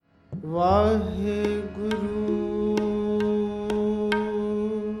ਵਾਹਿਗੁਰੂ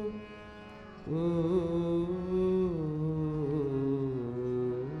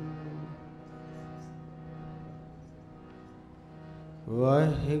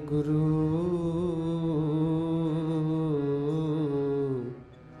ਵਾਹਿਗੁਰੂ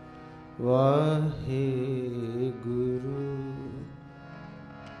ਵਾਹਿਗੁਰੂ।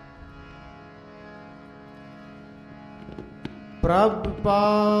 ਪ੍ਰਭ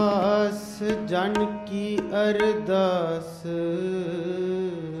ਪਾਸ ਜਨ ਕੀ ਅਰਦਾਸ,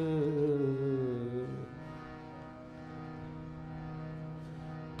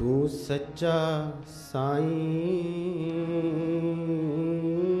 ਤੂੰ ਸੱਚਾ ਸਾਈਂ,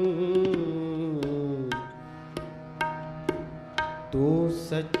 ਤੂੰ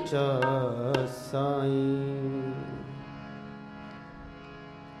ਸੱਚਾ ਸਾਈਂ।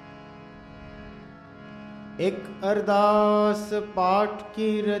 ਇੱਕ ਅਰਦਾਸ ਪਾਠ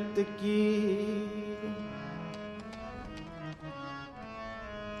ਕੀਰਤ ਕੀ,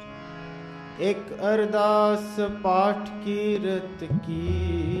 ਇੱਕ ਅਰਦਾਸ ਪਾਠ ਕੀਰਤ ਕੀ,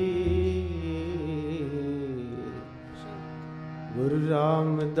 ਗੁਰੂ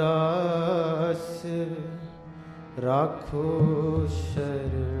ਰਾਮਦਾਸ ਰਾਖੋ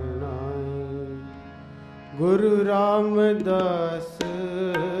ਸ਼ਰਨਾਈ, ਗੁਰੂ ਰਾਮਦਾਸ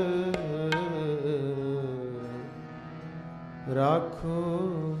ਰਾਖੋ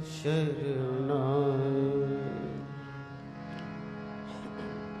ਸ਼ਰਨਾਈ।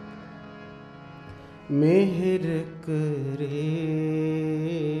 ਮਿਹਰ ਕਰੇ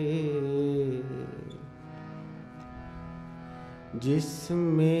ਜਿਸ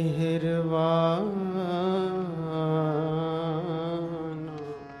ਮਿਹਰਵਾਨ,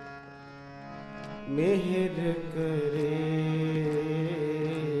 ਮਿਹਰ ਕਰੇ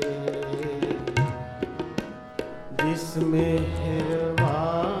ਜਿਸ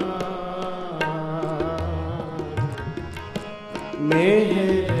ਮਿਹਰਵਾਨ,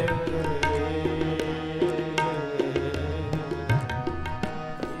 ਮਿਹਰ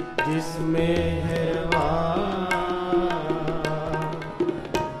ਜਿਸ ਮਿਹਰਬਾਨ,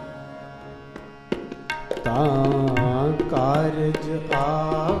 ਤਾਂ ਕਾਰਜ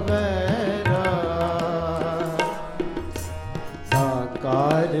ਆਵੈ ਰਾਸ, ਤਾਂ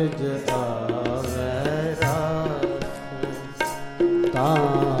ਕਾਰਜ ਆਵੈ ਰਾਸ, ਤਾਂ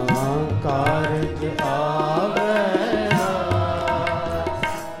ਕਾਰਜ ਆਵੈ ਰਾਸ,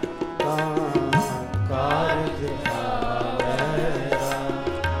 ਤਾਂ ਕਾਰਜ ਆਵੈ ਰਾਸ।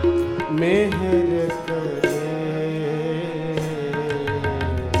 ਮਿਹਰ ਕਰੇ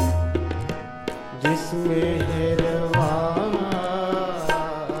ਜਿਸ ਮਿਹਰਵਾਨ,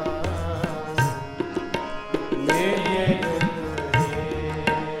 ਮਿਹਰ ਕਰੇ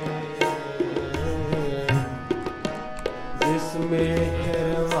ਜਿਸ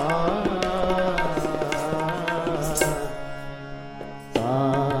ਮਿਹਰਵਾਨ, ਤਾਂ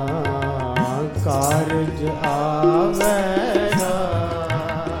ਕਾਰਜ ਆਵੈ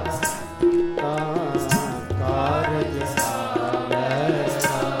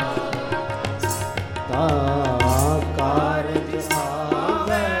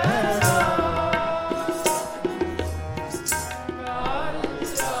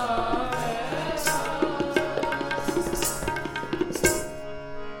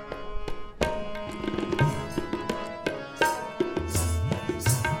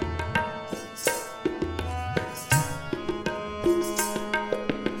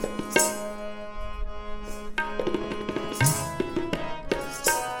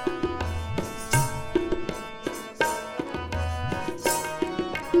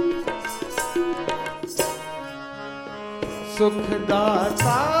ਸੁਖ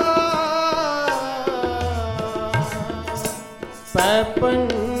ਦਾਤਾ ਪੈ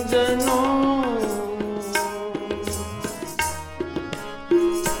ਪੰਜਨੋ,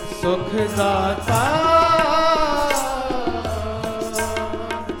 ਸੁਖ ਦਾਤਾ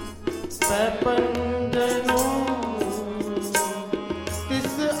ਪੈ ਪੰਜਨੋ,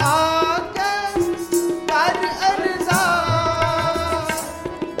 ਤਿਸ ਆਗੇ ਕਰ ਅਰਦਾਸ,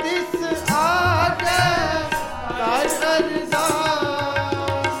 ਤਿਸ ਆਗੇ ਕਰ ਅਰਦਾਸ,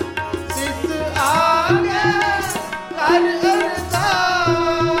 ਤਿਸ ਆਗੇ ਕਰ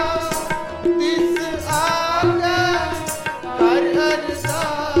ਅਰਦਾਸ, ਤਿਸ ਆਗੇ ਕਰ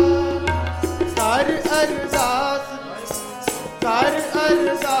ਅਰਦਾਸ, ਕਰ ਅਰਦਾਸ, ਕਰ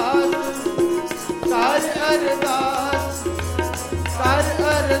ਅਰਦਾਸ, ਕਰ ਅਰਦਾਸ, ਕਰ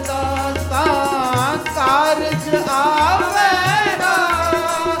ਅਰਦਾਸ, ਤਾਂ ਕਾਰਜ ਆਵੇਗਾ,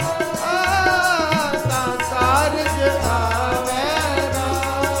 ਤਾਂ ਕਾਰਜ ਆਵੇਗਾ,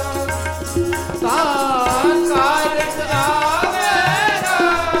 ਤਾਂ ਕਾਰਜ ਆਵੇਗਾ,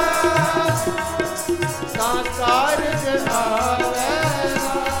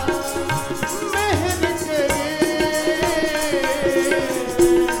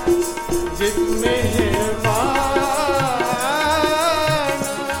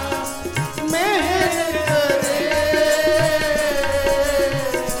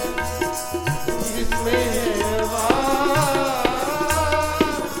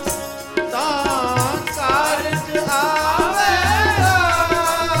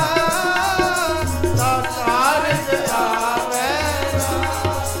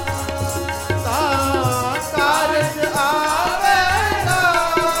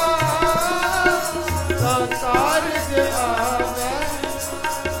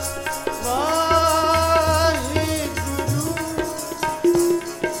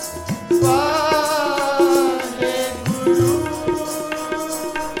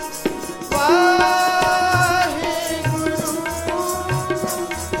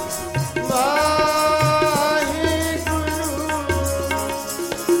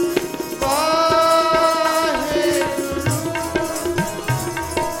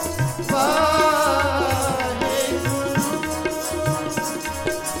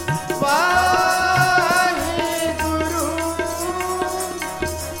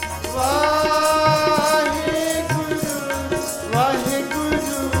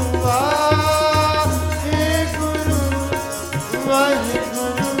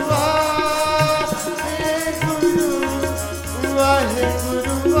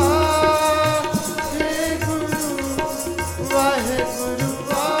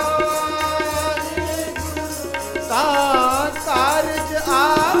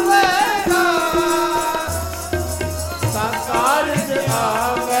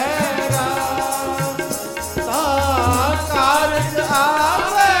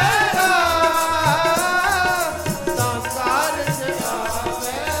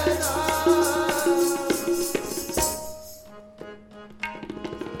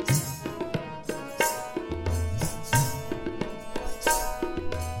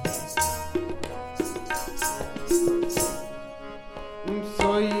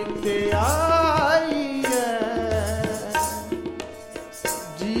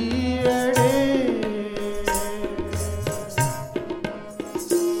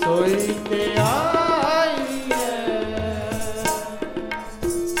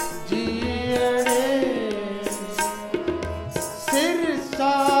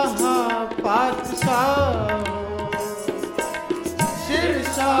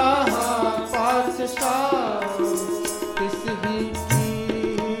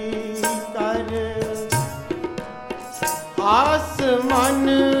 आसमान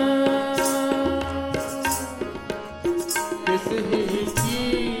किस ही की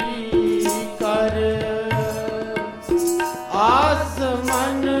कर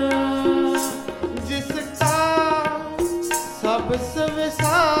आसमान जिसका सब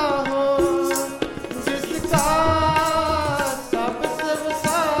सविसा हो, जिसका सब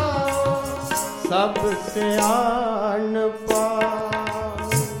सविसा हो, सबसे आन पा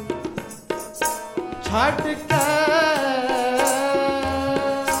छट के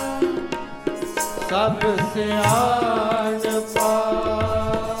सबसे आन पा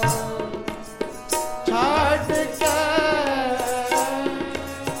छाट के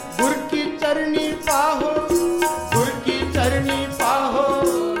गुर की चरनी पाहो, गुर की चरनी पाहो,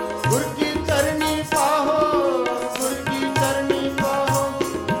 गुर की चरनी पाहो, गुर की चरनी पाहो,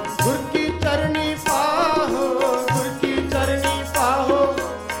 गुर की चरनी पाहो, गुर की चरनी पाहो,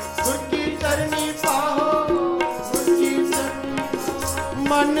 गुर की चरनी पाहो, गुर की चरनी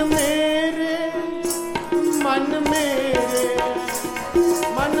मन मेरे मन मेरे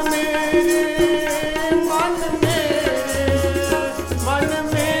मन मेरे मन मेरे मन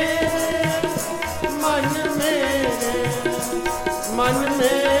मेरे मन मेरे मन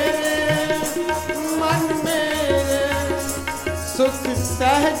मेरे मन मेरे सुख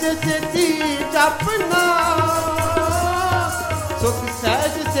सहज से दी जपना, सुख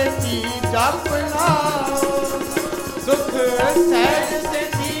सहज से दी जपना, सुख सहज से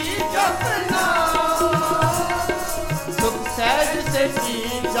दी जपना, सहज से की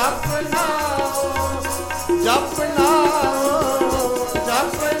जपना जपना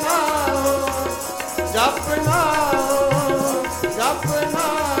जपना जपना जपना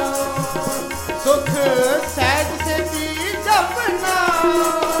सुख सहज से की जपना,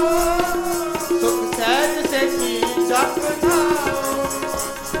 सुख सहज से की जपना,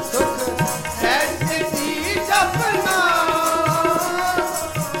 सुख सहज से की जपना,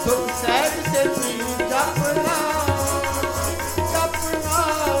 सुख सहज से की जपना,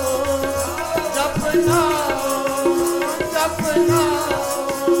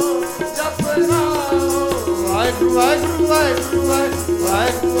 वाहिगुरू वाहिगुरू वाहिगुरू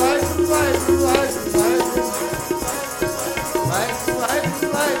वाहिगुरू वाहिगुरू वाहिगुरू वाहिगुरू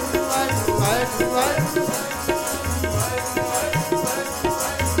वाहिगुरू वाहिगुरू वाहिगुरू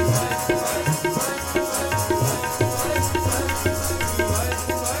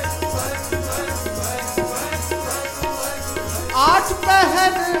आठ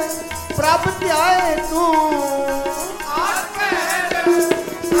पहर प्रभ ध्याए तू, आठ पहर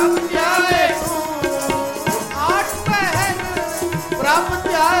प्रभ ध्याए तू, आठ पहर प्रभ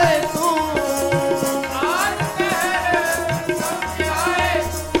ध्याए तू, आठ पहर प्रभ ध्याए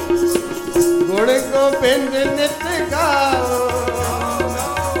तू। गुण गोबिंद नित गाओ,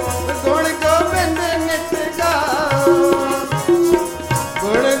 गुण गोबिंद नित गाओ,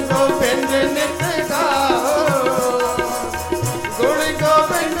 गुण गोबिंद नित गाओ, गुण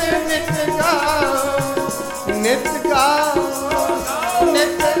गोबिंद नित गाओ, नित गाओ,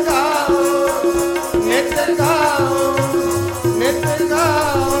 नित गाओ, नित गाओ, नित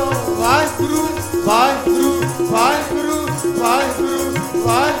गाओ। वाहिगुरू वाहिगुरू वाहिगुरू वाहिगुरू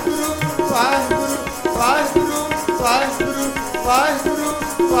वाहिगुरू वाहिगुरू वाहिगुरू वाहिगुरू वाहिगुरू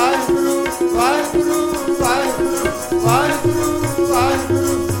वाहिगुरू वाहिगुरू वाहिगुरू वाहिगुरू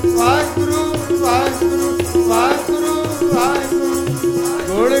वाहिगुरू वाहिगुरू वाहिगुरू वाहिगुरू वाहिगुरू।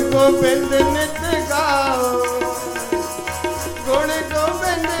 गुण गोबिंद नित गाओ, गुण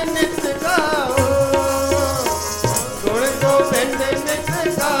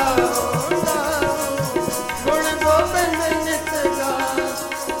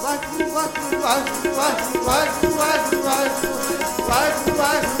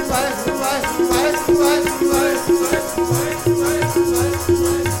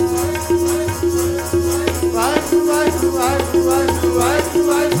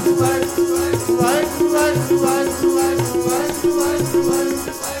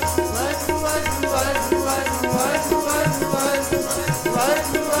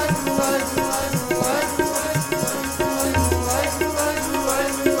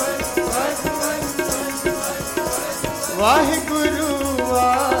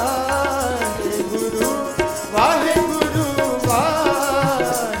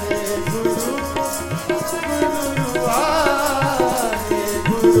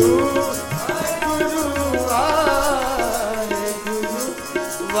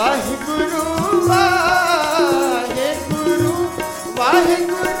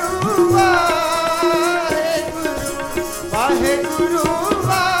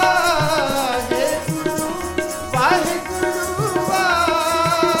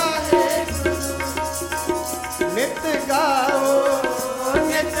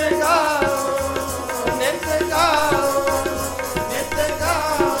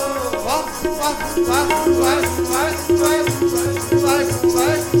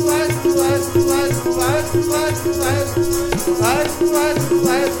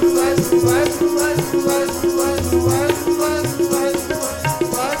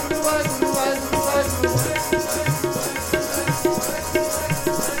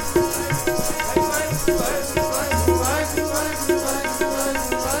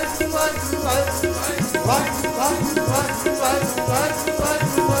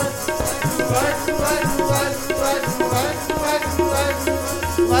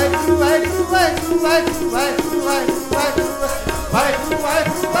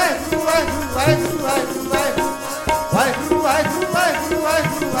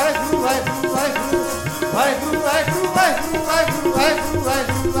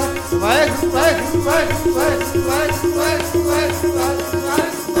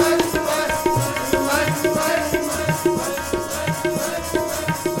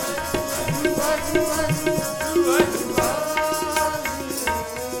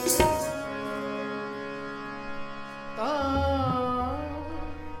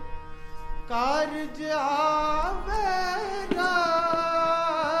Karaj Aavey na,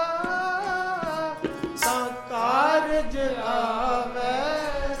 ta Karaj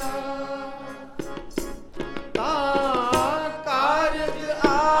Aavey na, ta Karaj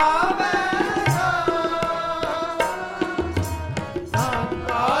Aavey na, ta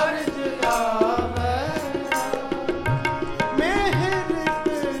Karaj Aavey na, mehar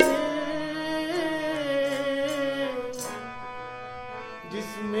करे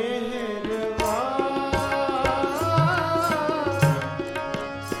जिस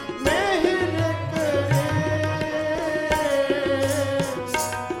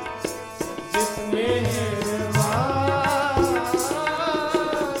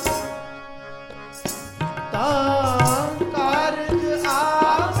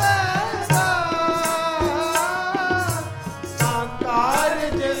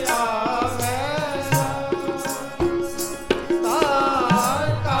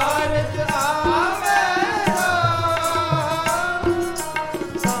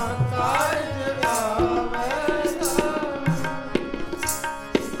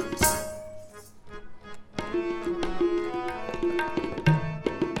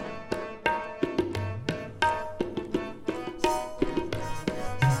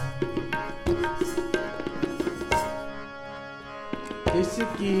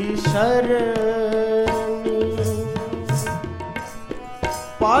इसकी शरणी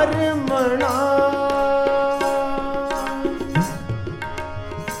परमणा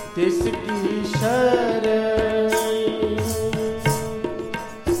तिसकी शरणी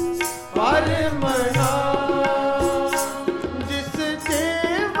परमणा जिस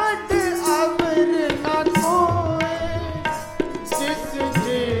जेवट अवर न कोय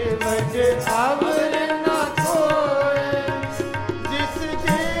जिस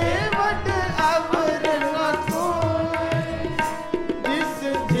जेवट अवर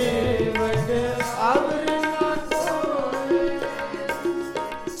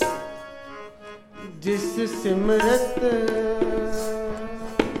जिस सिमरत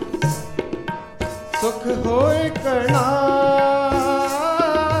सुख होए कणा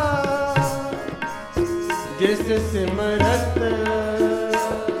जिस सिमरत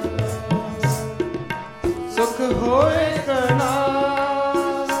सुख होए कणा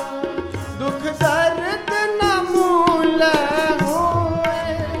दुख दर्द न मूल होए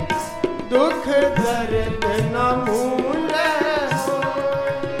दुख दर्द न मूल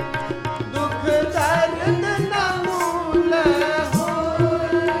होए दुख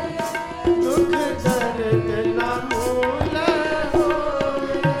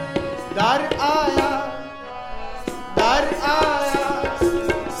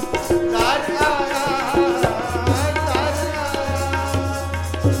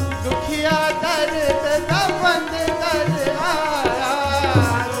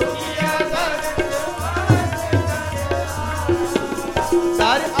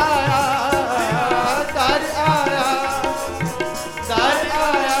दर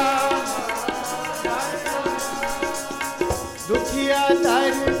आया दुखिया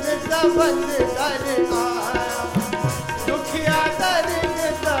दर्द सबंध दर आया दुखिया दर्द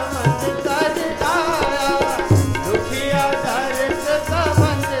सबंध दर आया दुखिया दर्द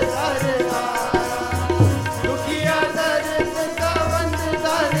सबंध दर आया दुखिया दर्द सबंध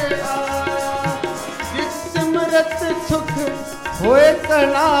दर आया जिस सिमरत सुख होए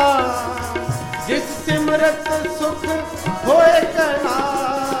कणा जिस सिमरत सुख होए कणा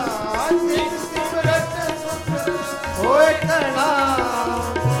जिस सिमरत सुख होए कणा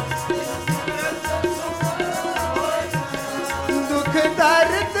दुख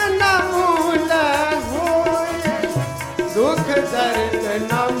दर्द न मूल होए दुख दर्द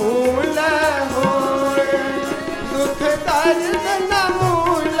न मूल होए दुख दर्द न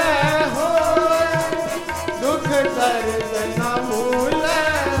मूल होए दुख दर्द न मूल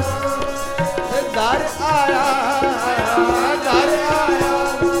होए दर आया दर आया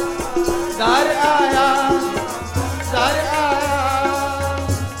दर आया दर आया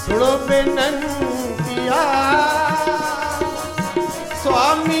सुनो बेनंतिया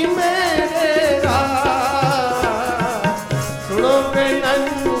स्वामी मेरे सुनो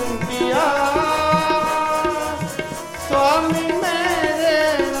बेनंतिया स्वामी मेरे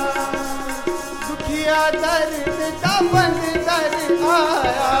दुखिया दर्द का बंद दर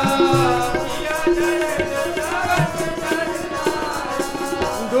आया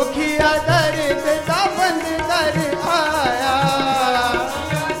दुखिया दर्द का बंद दर आया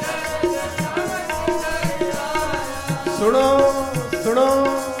सुनो सुनो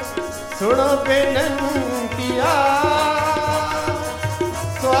सुनो बेनंतिया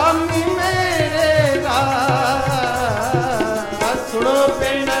स्वामी मेरे सुनो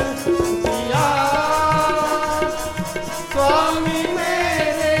बेनंतिया स्वामी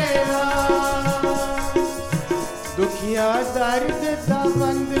मेरे दुखिया दर्द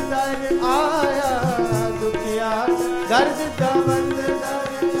दबंद दर आया दुखिया दर्द दबंद दर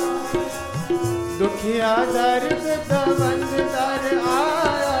दुखिया दर्द दबंद दर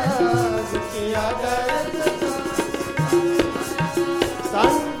आया दुखिया दर्द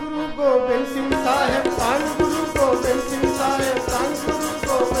धन गुरु गोबिंद सिंह साहिब धन गुरु गोबिंद सिंह साहिब धन गुरु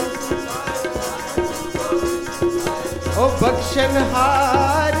गोबिंद सिंह साहिब ओ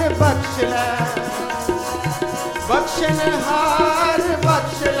बख्शनहार बख्श ले बख्शनहार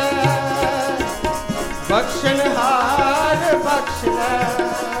बख्श ले बख्शनहार बख्श ले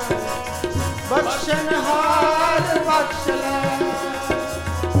बख्शनहार बख्श ले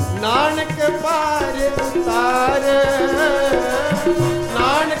नानक पार उतार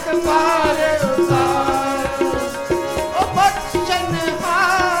नानक पार उतार ओ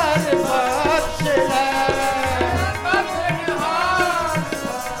बख्शनहार बख्श ले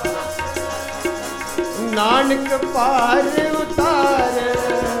नानक पार उतार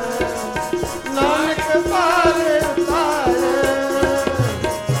नानक पार उतार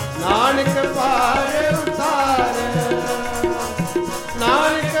नानक पार उतार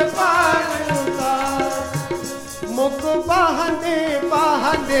नानक पार उतार मुख बहाने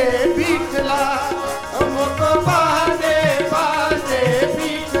बहाने बिखला मुख बहाने बहाने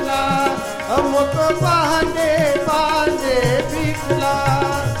बिखला मुख बहाने बहाने बिखला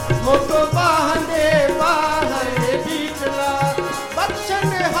मुख बहाने बहाने बिखला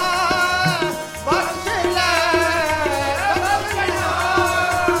बख्शनहार बख्श ले बख्श ले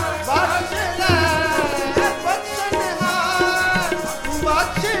बख्शनहार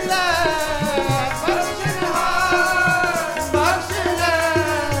बख्श ले बख्शनहार बख्श ले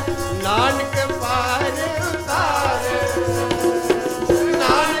नानक पार उतार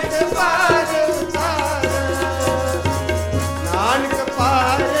नानक पार उतार नानक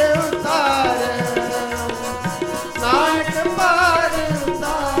पार उतार नानक पार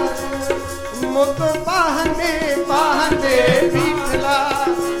उतार मुख बहाने बहाने बिखला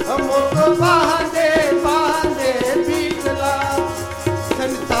मुख बहाने बहाने बिखला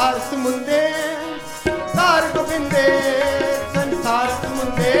संसार समुंदे तार गोबिंदे संसार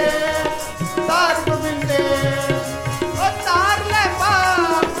समुंदे तार गोबिंदे ओ तार ले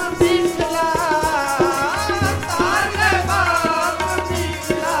बाप बिखला तार ले बाप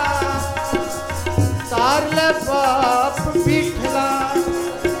बिखला तार ले बाप बिखला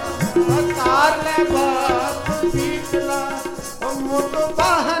तार ले बाप बिखला मुख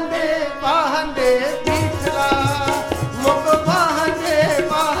बहाने बहाने बिखला मुख बहाने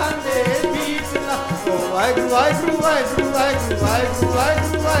बहाने बिखला ओ वाहिगुरू वाहिगुरू वाहिगुरू वाहिगुरू वाहिगुरू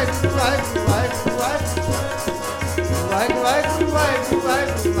वाहिगुरू वाहिगुरू वाहिगुरू वाहिगुरू वाहिगुरू वाहिगुरू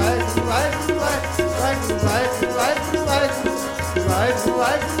वाहिगुरू वाहिगुरू वाहिगुरू वाहिगुरू वाहिगुरू वाहिगुरू वाहिगुरू वाहिगुरू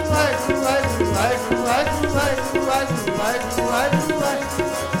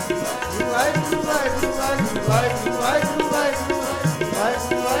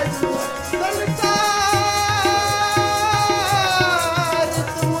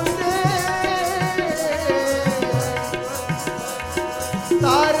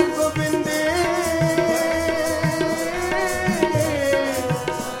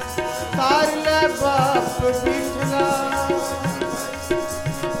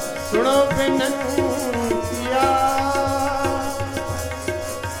सुनो बिनतिया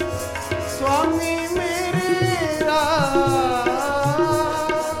स्वामी मेरा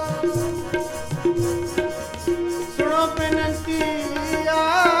सुनो बिनतिया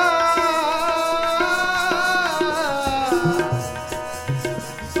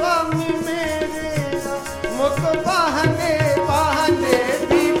स्वामी मेरा मुख बहाने बहाने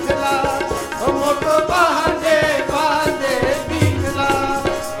दिखला मुख बहाने बहाने दिखला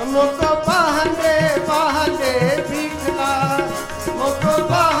मुख बहाने बहाने दिखला मुख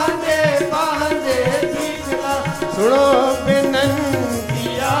बहाने बहाने दिखला सुनो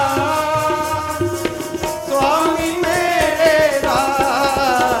बिनतिया स्वामी मेरा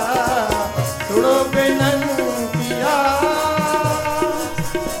सुनो बिनतिया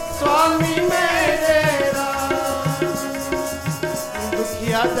स्वामी मेरा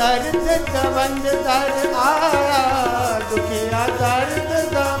दुखिया दर्द दबंद दर आया दुखिया दर्द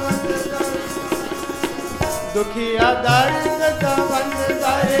दबंद दर दुखिया दर्द दबंद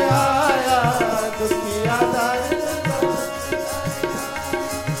दर आया दुखिया दर्द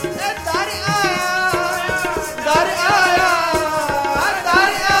दर आया दर आया दर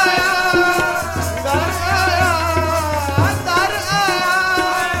आया दर आया दर आया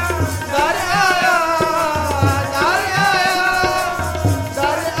दर आया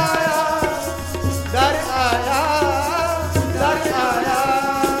दर आया दर आया दर आया दर आया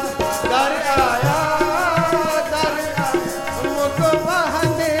दर आया दर मुख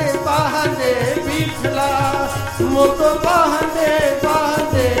बहाने बहाने बिखला मुख बहाने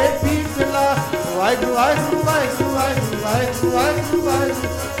बहाने बिखला वाहिगुरू वाहिगुरू वाहिगुरू वाहिगुरू वाहिगुरू वाहिगुरू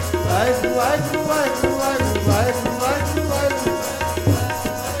वाहिगुरू वाहिगुरू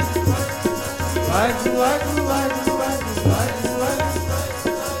वाहिगुरू वाहिगुरू वाहिगुरू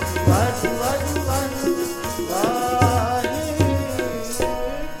वाहिगुरू वाहिगुरू वाहिगुरू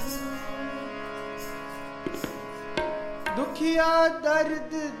दुखिया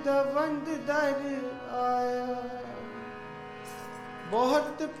दर्द दबंद दर आया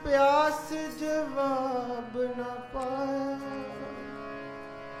बहुत प्यास जवाब न पाया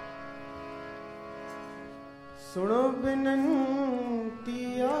सुनो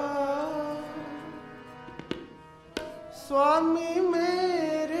बिनतिया स्वामी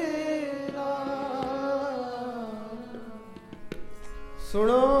मेरे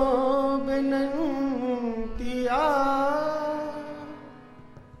सुनो बिनतिया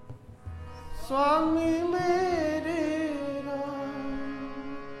स्वामी मेरे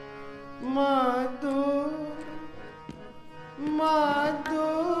माधो माधो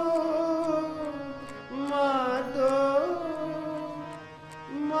माधो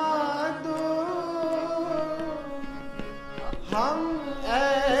माधो हम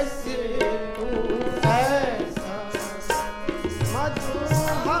ऐसे तू ऐसा मधु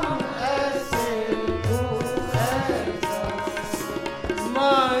हम ऐसे तू ऐसा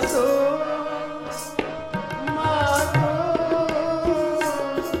मधु मधु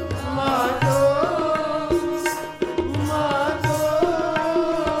मधु मधु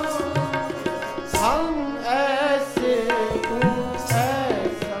हम ऐसे तू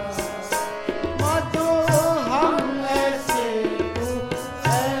ऐसा मधु हम ऐसे तू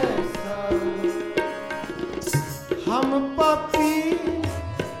ऐसा हम पापी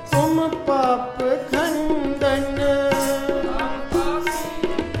तुम पाप खंडन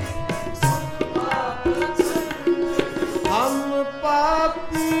हम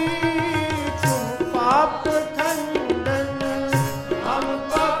पापी तुम पाप खंडन हम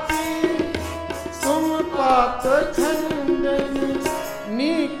पापी तुम पाप खंडन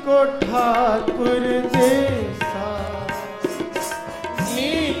नीको ठाकुर देसा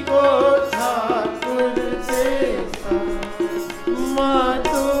नीको ठाकुर देसा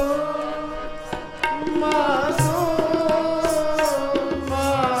माधो माधो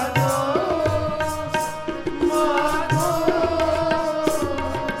माधो माधो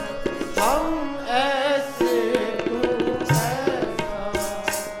हम ऐसे तू ऐसा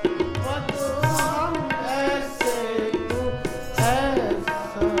मधु हम ऐसे तू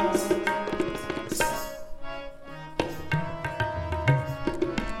ऐसा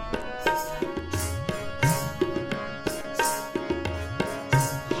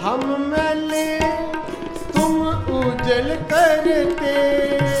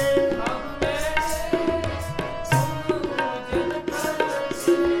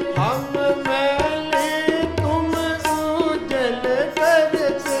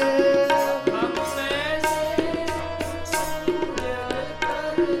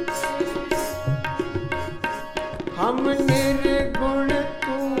हम निर्गुण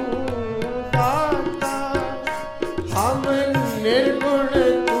तू दाता, हम निर्गुण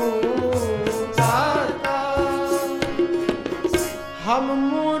तू दाता, हम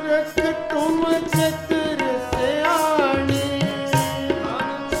मूर्ख तुम चतुर सियाणे,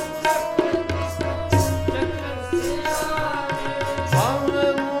 हम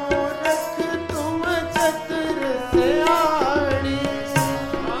मूर्ख तुम चतुर सियाणे,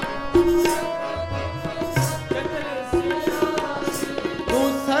 तू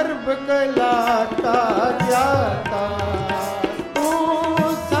सर्व कला का ज्ञाता, तू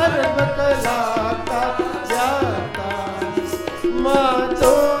सर्व कला का ज्ञाता,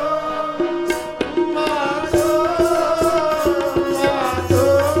 माधो माधो माधो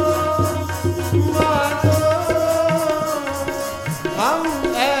माधो, हम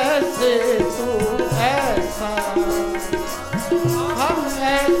ऐसे तू ऐसा, हम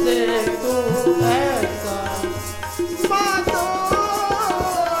ऐसे तू ऐसा, माधो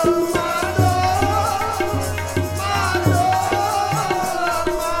माधो माधो माधो माधो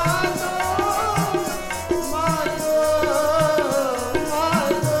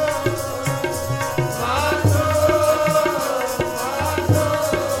माधो माधो,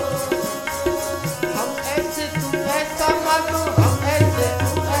 हम ऐसे तू ऐसा माधो, हम ऐसे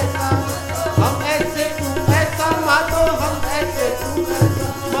तू ऐसा, हम ऐसे तू ऐसा माधो, हम ऐसे तू ऐसा,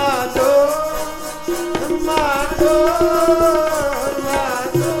 माधो माधो माधो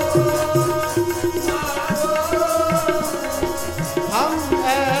माधो, हम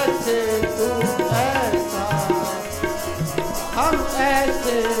ऐसे तू ऐसा, हम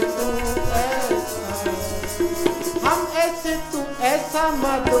ऐसे तू ऐसा, हम ऐसे तू ऐसा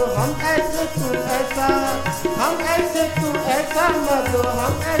माधो, हम ऐसे तू ऐसा, हम ऐसे तू ऐसा माधो,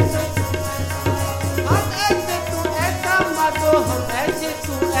 हम ऐसे हम ऐसे तू ऐसा माधो, हम ऐसे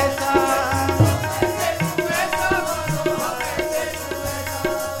तू ऐसा,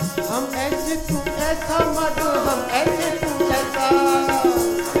 हम ऐसे तू ऐसा माधो, हम ऐसे तू ऐसा,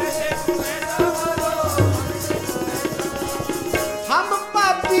 हम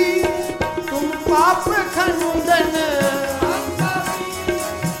पापी तुम पाप खंडन,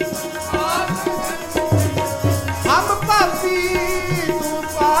 हम पापी तुम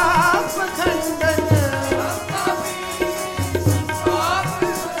पाप खंडन,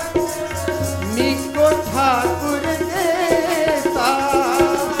 नीको ठाकुर देता,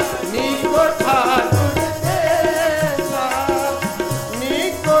 नीको ठाकुर देता,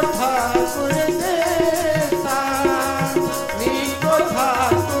 नीको ठाकुर देता, नीको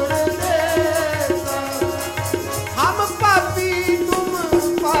ठाकुर देता, हम पापी तुम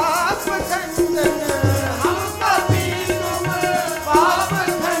पाप खंडन, हम पापी तुम पाप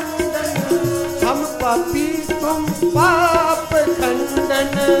खंडन, हम पापी तुम पाप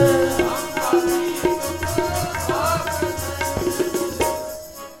खंडन,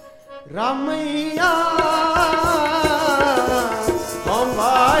 रामैया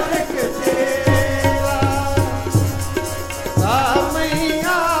हमारक तेरा,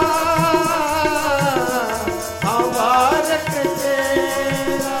 रामैया हमारक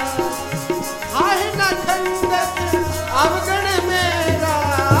तेरा, हाय न खंडक अवगण मेरा,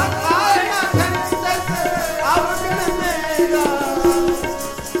 हाय न खंडक अवगण मेरा,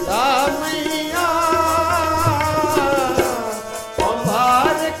 रामैया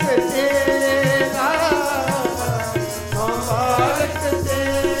हमारक तेरा, हमारक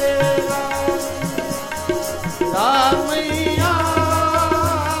तेरा, रामैया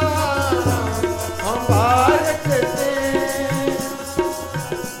हमारक तेरा,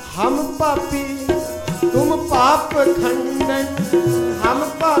 हम पापी तुम पाप खंडन, हम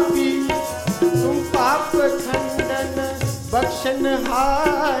पापी तुम पाप खंडन,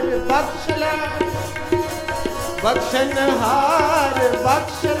 बख्शनहार बख्शला, बख्शनहार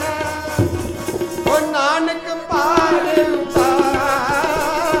बख्शला, ओ नानक पार उतार,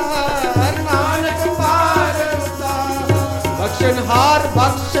 नानक पार उतार, बख्शनहार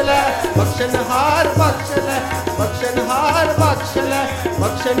बख्शला, बख्शनहार बख्शला, बख्शनहार बख्शला,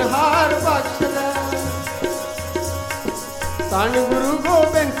 बख्शनहार बख्शला, धन गुरु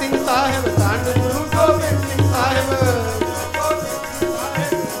गोबिंद सिंह साहिब, धन गुरु गोबिंद सिंह साहिब,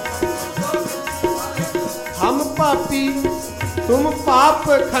 हम पापी तुम पाप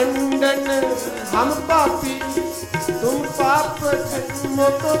खंडन, हम पापी तुम पाप खंडन,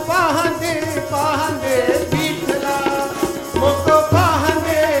 मोको बांधे बांधे बीठला, मोको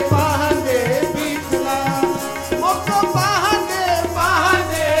बांधे बांधे बीठला, मोको बांधे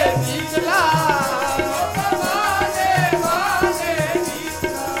बांधे बीठला, मोको बांधे बांधे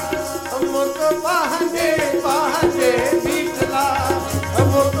बीठला, मोको बांधे बांधे बीठला,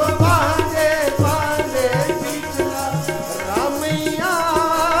 मोको बांधे बांधे बीठला,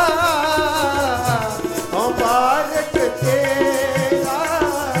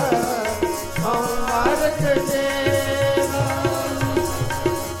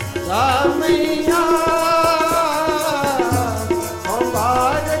 ਰਾਮਈਆ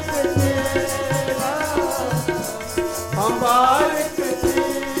ਅੰਬਾਰਕ ਤੇਰਾ ਅੰਬਾਰਕ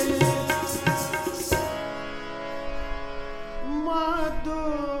ਤੇਰਾ ਮਾਧੋ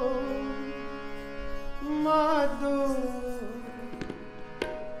माधो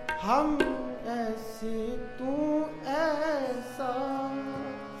हम ऐसे तू ऐसा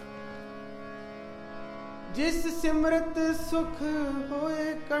जिस सिमरत सुख होए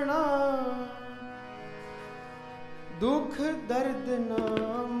कणा दुख दर्द ना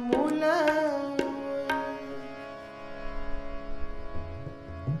मूले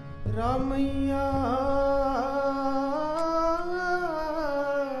रामैया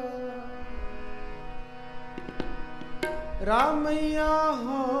रामैया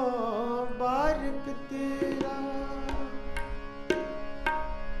हो बारिक तेरा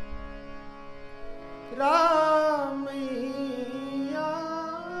रामैया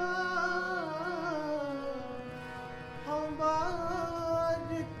हो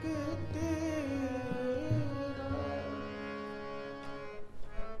बारिक तेरा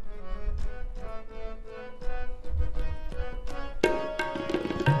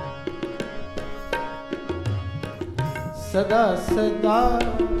सदा सदा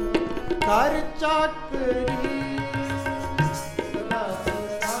कर चाकरी सदा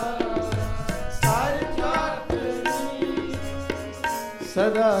सदा कर चाकरी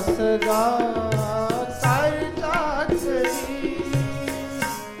सदा सदा कर चाकरी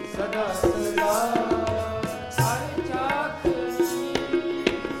सदा सदा कर चाकरी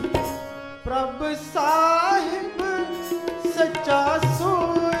प्रभ साहिब सच्चा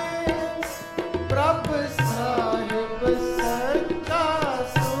सोए प्रभ साहिब सच्चा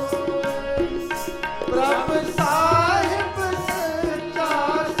सोए प्रभ साहिब सच्चा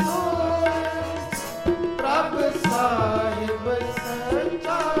सोए प्रभ साहिब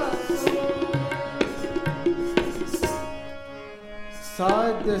सच्चा सोए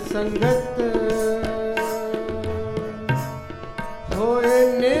साध संगत होए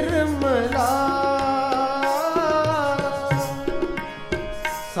निर्मला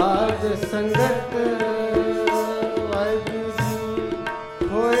साध संगत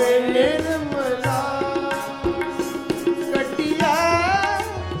होए निर्मला कटिया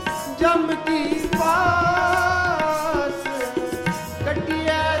जम की पास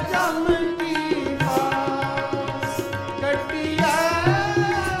कटिया जम की पास कटिया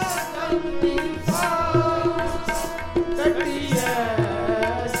जम की पास कटिया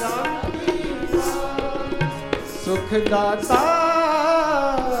जम की पास सुखदाता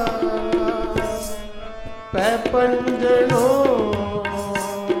पै पंजनो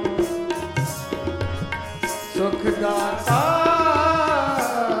सुखदाता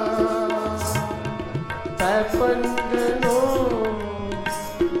पै पंजनो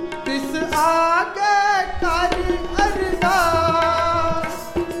तिस आगे कर अरदास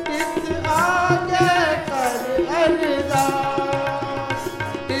तिस आगे कर अरदास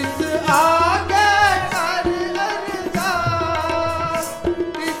तिस आगे कर अरदास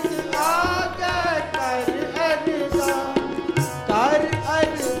तिस आगे कर अरदास कर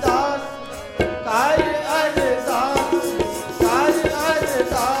अरदास कर अरदास कर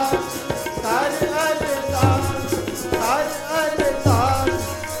अरदास कर अरदास कर अरदास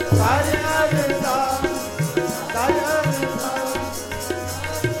कर अरदास कर अरदास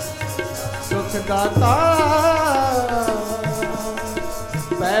सुखदाता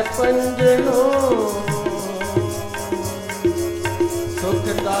पै पंजनो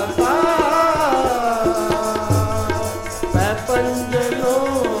सुखदाता पै पंजनो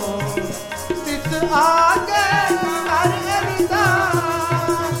तिस आगे कर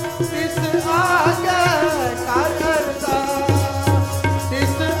अरदास तिस आगे कर अरदास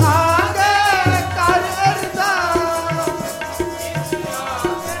तिस आगे कर अरदास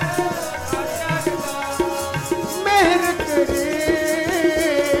मेहर करे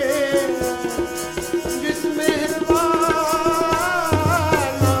जिस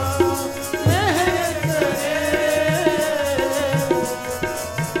मेहरबाना मेहर करे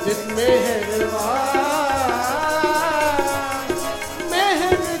जिस मेहरबान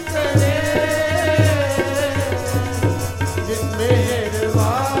मेहर करे जिस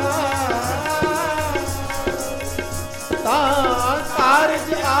मेहरबान तां कारज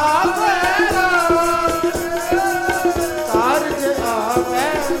आवेगा कारज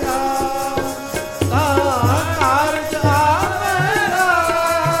आवेगा तां कारज आवेगा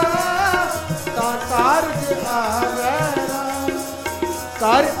तां कारज आवेगा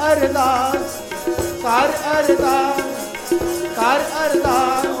कर अरदास कर अरदास कर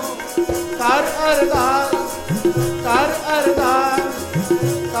अरदास कर अरदास कर अरदास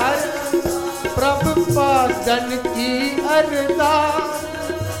कर जन की अरदास,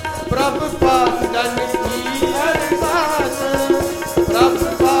 प्रभु पास जन की अरदास, प्रभु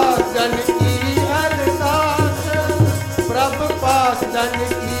पास जन की अरदास, प्रभु पास जन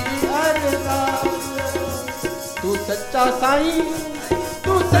की अरदास। तू सच्चा साईं,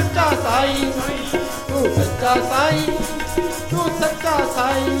 तू सच्चा साईं, तू सच्चा साईं, तू सच्चा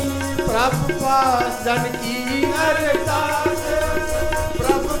साईं, प्रभु पास जन की अरदास,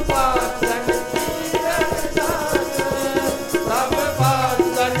 प्रभु पास जन की अरदास, प्रभु पास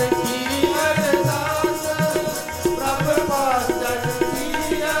जन की अरदास, प्रभु पास जन की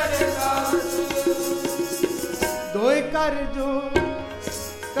अरदास। दोए कर जो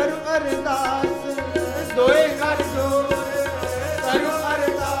करू अरदास, दोए कर जोड़ करू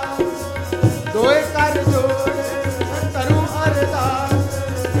अरदास, दोए कर जोड़ करू अरदास,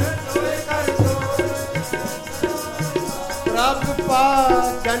 दोए कर जोड़ प्रभु पास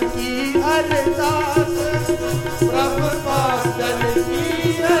जन की अरदास, प्रभु पास जन की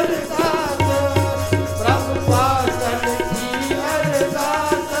अरदास, प्रभु पास जन की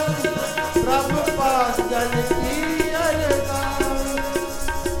अरदास, प्रभु पास जन की अरदास।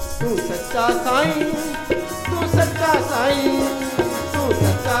 तू सच्चा साईं, तू सच्चा साईं, तू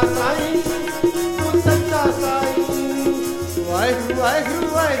सच्चा साईं, तू सच्चा साईं। वाहिगुरू वाहिगुरू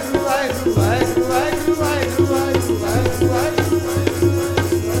वाहिगुरू वाहिगुरू वाहिगुरू वाहिगुरू वाहिगुरू वाहिगुरू वाहिगुरू वाहिगुरू।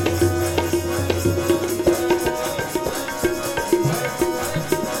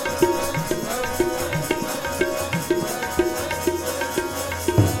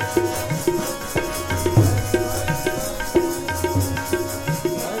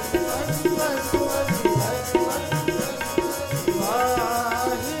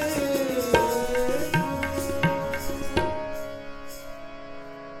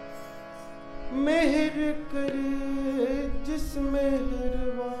 मेहर करे जिस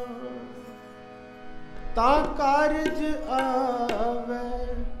मेहरबान, ता कारज आवे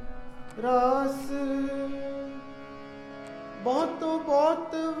रास। बहुत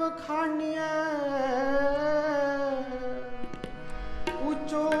बहुत वखानिया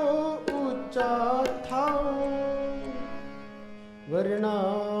ऊंचो ऊंचा ठाओ, वरना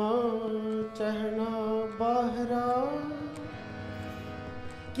चहना बाहरा,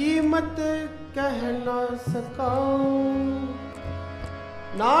 कीमत कह न सकाऊं।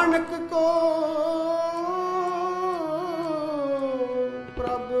 नानक को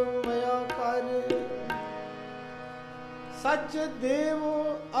प्रभु मया कर, सच देवो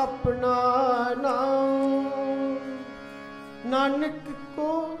अपना नाम। नानक को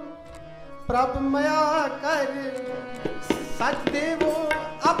प्रभु मया कर, सच देवो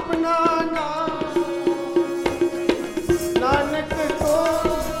अपना नाम। नानक को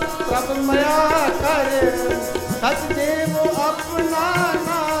प्रभु मया कर, सच देवो अपना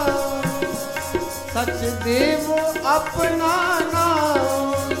नाम, सच देवो अपना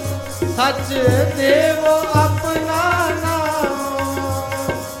नाम, सच देवो अपना नाम,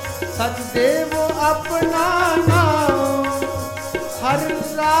 सच देवो अपना नाम। हर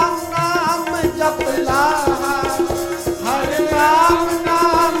राम नाम जपला, हर राम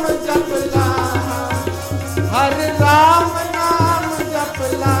नाम जपला, हर राम नाम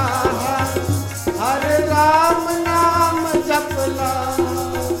जपला, हर राम नाम जपला,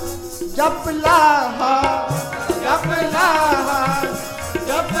 जपला जपला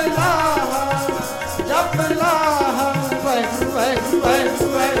जपला जपला। वाहिगुरू वाहिगुरू वाहिगुरू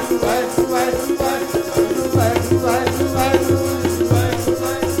वाहिगुरू वाहिगुरू वाहिगुरू वाहिगुरू वाहिगुरू वाहिगुरू।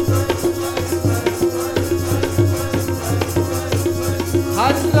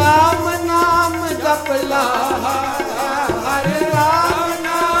 हर राम नाम जपला, हर राम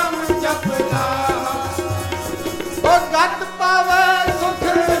नाम जपला। ओ गत पावे सुख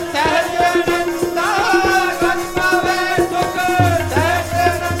सहज नंदा, गत पावे सुख सहज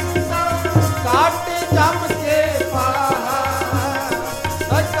नंदा। काट जम के पाहा,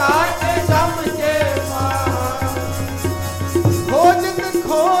 काट जम के पाहा। खोजत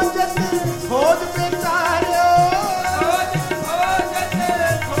खोजत खोज बेचारो,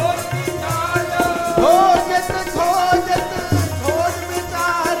 खोजत खोजत खोज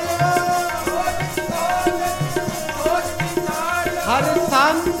बेचारो। हर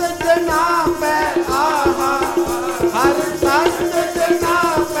संत जना पे आहा, हर संत जना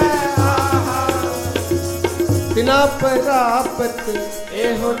पे आहा। तिना प्राप्त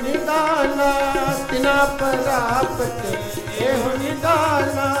एहो निदाना, तिना प्राप्त एहो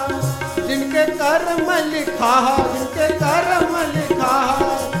निदाना। जिनके कर्म लिखा, जिनके कर्म लिखा।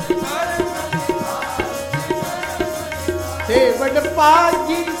 हे वड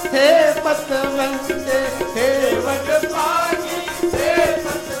पागी हे पतवंते, हे वड पागी हे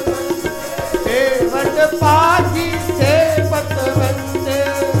पतवंते, हे वड पागी सेवत वंदे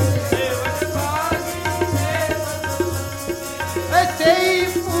ऐसे ही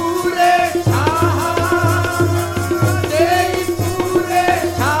पूरे शाह से ही पूरे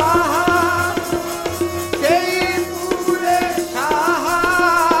शाह से ही पूरे शाह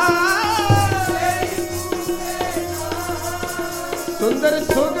सुंदर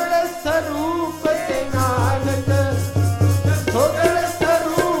सुगड़ स्वरूप ते नानक सुगड़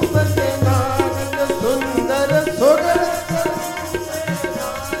स्वरूप ते नानक सुंदर सुगड़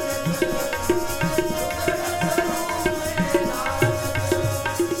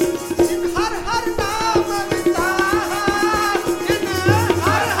हर हर नाम विसाहा जिन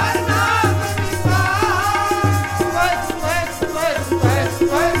हर हर नाम विसाहा वस वस वस वस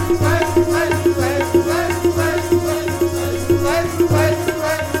वस वस वस वस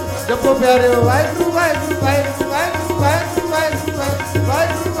वस जपो प्यारे वाहिगुरू वाहिगुरू वाहिगुरू वाहिगुरू वाहिगुरू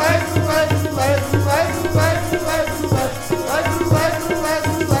वाहिगुरू वाहिगुरू वाहिगुरू वाहिगुरू वाहिगुरू वाहिगुरू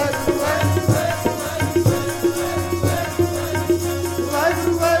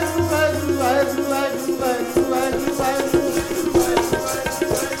वाहिगुरू वाहिगुरू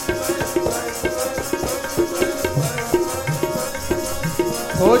वाहिगुरू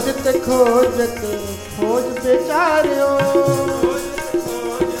खोजत खोजत खोज बेचारियो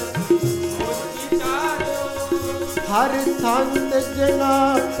हर संत जना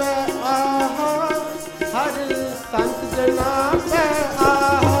पे आहा हर संत जना पे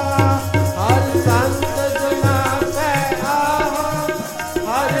आहा हर संत जना पे आहा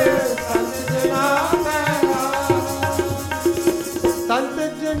हर संत जना पे आहा संत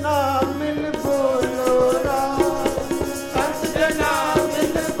जना मिल बोलो राम संत जना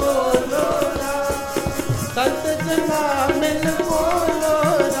मिल बोलो राम संत जना मिल बोलो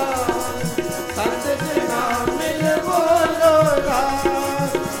राम संत जना मिल बोलो राम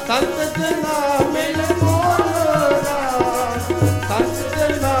संत जना मिल बोलो राम संत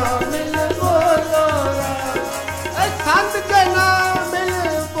जना मिल बोलो राम संत जना मिल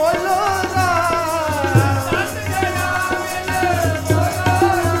बोलो राम संत जना मिल बोलो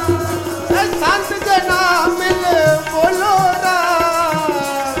राम संत जना मिल बोलो राम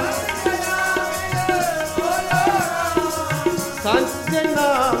संत जना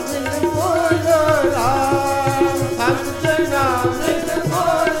मिल बोलो राम संत जना मिल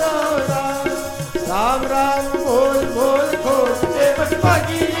बोलो राम राम राम बोल बोल खोजते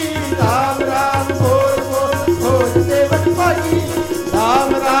बटपागी राम राम बोल बोल खोजते बटपागी राम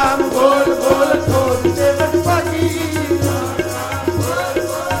राम बोल बोल खोजते बटपागी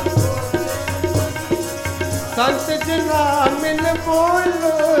संत जना मिल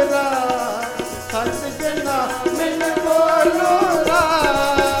बोलो राम संत जना मिल बोलो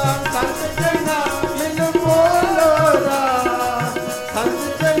राम संत जना मिल बोलो राम संत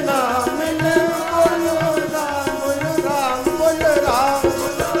जना मिल बोलो राम बोलो राम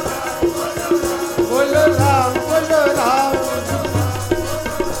बोलो राम बोलो राम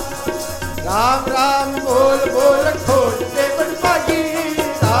राम राम बोल बोल खोजते बटपागी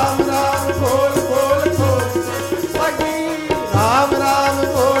राम राम बोल बोल खोजते बटपागी राम राम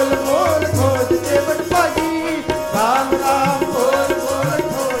बोल बोल खोजते बटपागी राम राम बोल बोल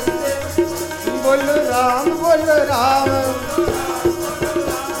खोजते बोलो राम बोलो राम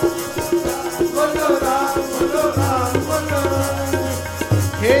बोलो राम बोलो राम बोलो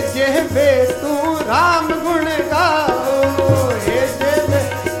हे जेबे तू राम गुण गाओ हे जेबे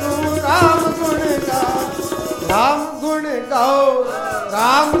तू राम गुण गाओ राम गुण गाओ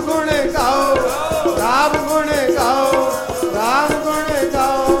राम गुण गाओ राम गुण गाओ राम गुण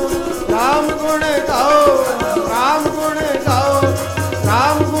गाओ राम गुण गाओ राम गुण गाओ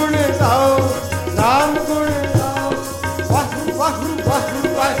राम गुण गाओ राम गुण गाओ वाहु वाहु वाहु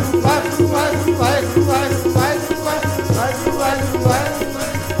वाहु वाहु वाहु वाहु वाहु वाहु वाहु वाहु वाहु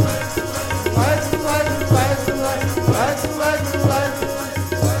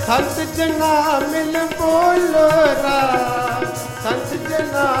संत जना मिल बोलो राम संत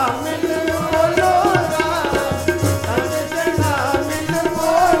जना मिल बोलो राम संत जना मिल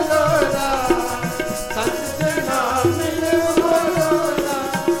बोलो राम संत जना मिल बोलो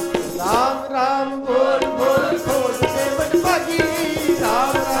राम राम बोल बोल खोजते बटपागी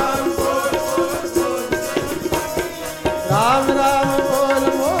राम राम बोल बोल खोजते राम राम बोल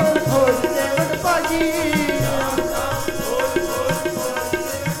बोल खोजते बटपागी राम राम बोल बोल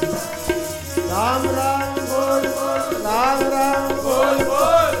राम राम बोल बोल राम राम बोल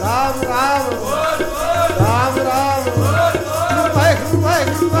बोल राम राम बोल बोल वाहिगुरू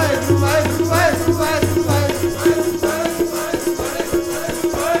वाहिगुरू वाहिगुरू वाहिगुरू वाहिगुरू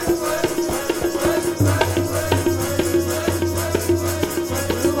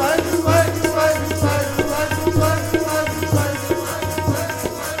वाहिगुरू वाहिगुरू वाहिगुरू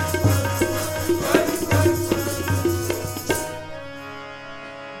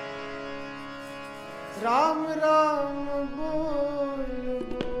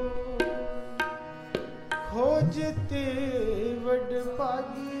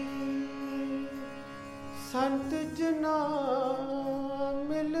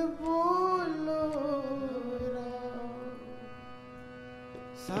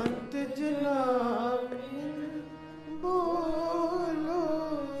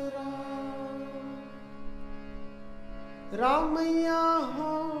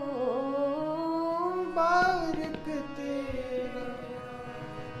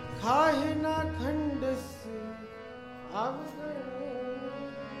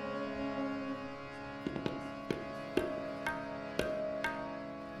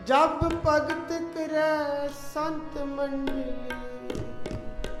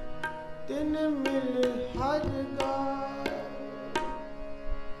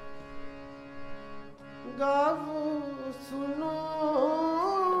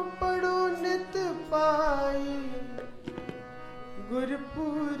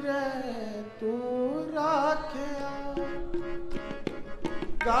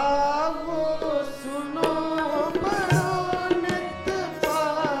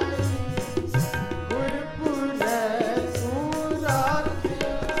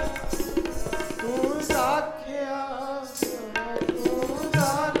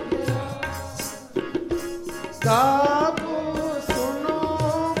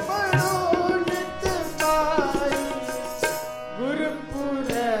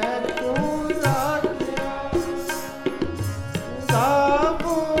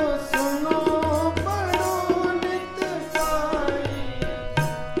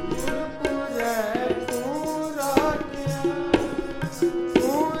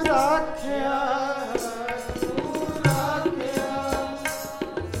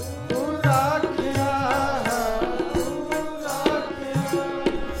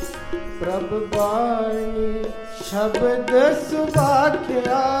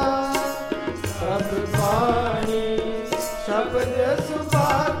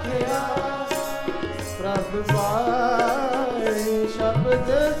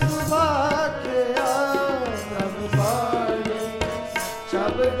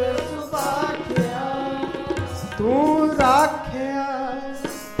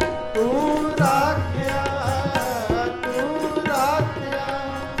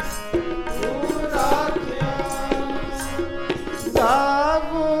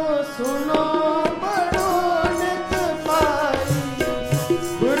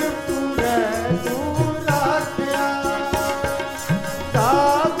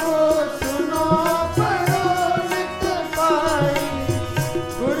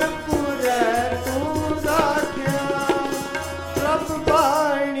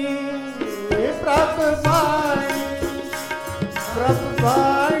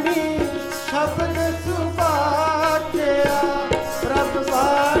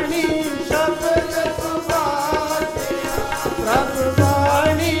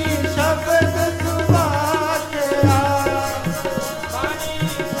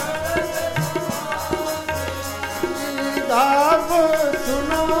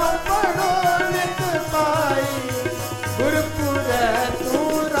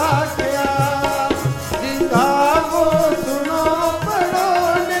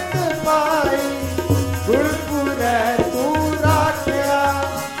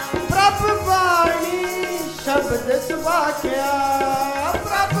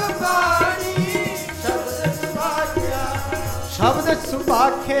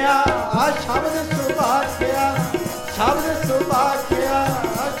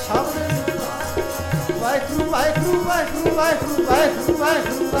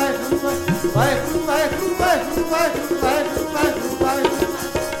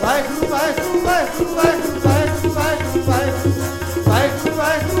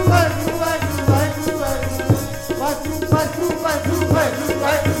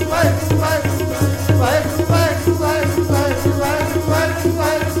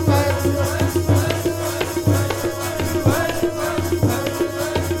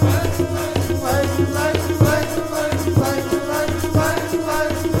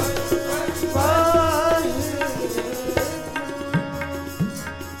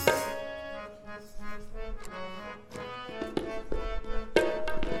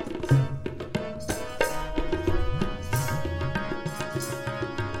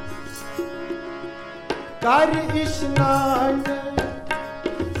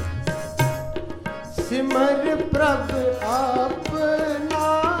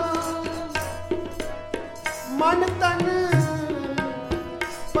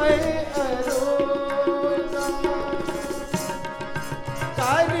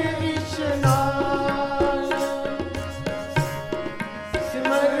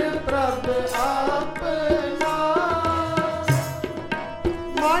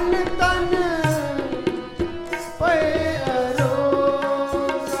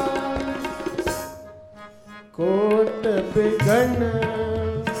बिघन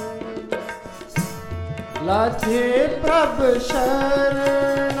लाथे प्रभ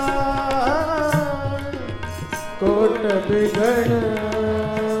शरणा कोट बिघन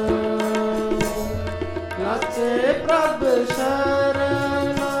लाथे प्रभ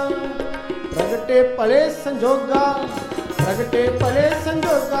शरणा प्रगटे भले संजोगा प्रगटे भले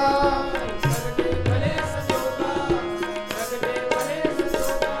संजोगा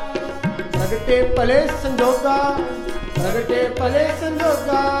प्रगटे भले संजोगा प्रगटे भले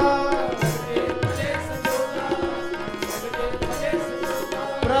संजोगा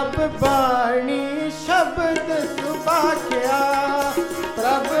प्रभ बाणी शब्द सुभाग्या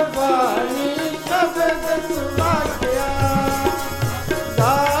प्रभ बाणी शब्द सुभाग्या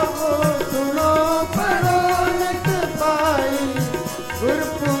गावो सुनो पढ़ो नित पाई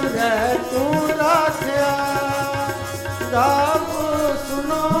गुरपुर तू राख्या गावो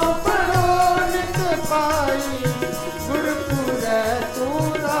सुनो पढ़ो नित पाई गुरपुर तू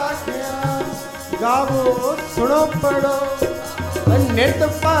राख्या गावो सुनो पढ़ो नित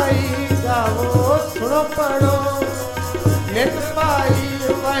पाई गावो सुनो पढ़ो नित पाई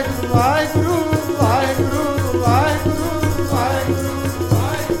वाहिगुरु वाहिगुरु वाहिगुरु वाहिगुरु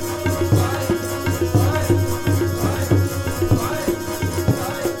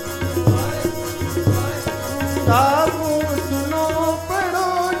गावो सुनो पढ़ो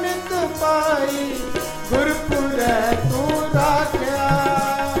नित पाई गुरपुर तू राख्या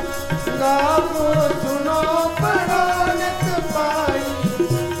गावो सुनो पढ़ो नित पाई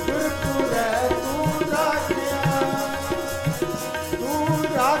गुरपुर तू राख्या तू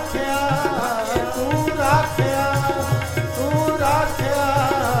राख्या तू राख्या तू राख्या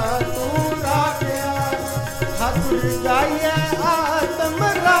तू राख्या ठाकुर गाये आत्म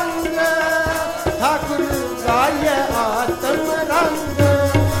रंग ठाकुर गाये आत्म रंग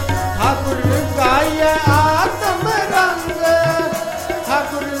ठाकुर गाये आत्म रंग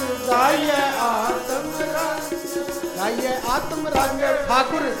ठाकुर गाये आत्म रंग गाये आत्म रंग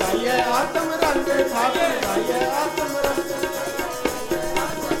ठाकुर गाये आत्म रंग ठाकुर गाये आत्म रंग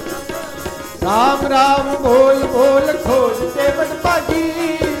राम राम बोल बोल खोजते बड़ भागी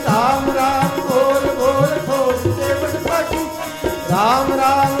राम राम बोल बोल खोजते बड़ भागी राम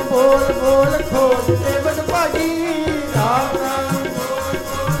राम बोल बोल खोजते बड़ भागी राम राम बोल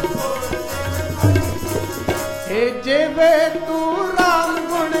बोल खोजते बड़ भागी हे जेवे तू राम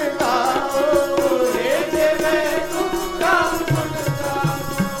गुण गाओ हे जेवे तू राम गुण गाओ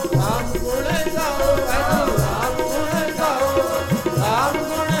राम गुण गाओ राम गुण गाओ राम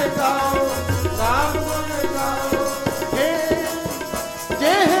गुण गाओ राम गुण गाओ हे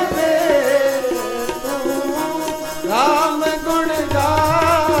जेवे तू राम गुण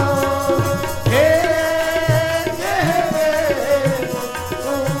गाओ हे जेवे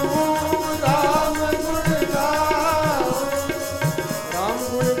तू राम गुण गाओ राम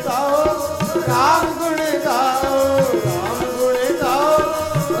गुण गाओ राम गुण गाओ राम गुण गाओ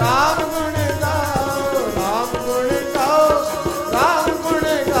राम गुण गाओ राम गुण गाओ राम गुण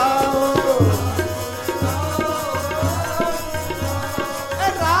गाओ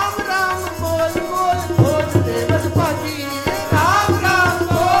राम राम बोल बोल खोजते बड़ भागी राम राम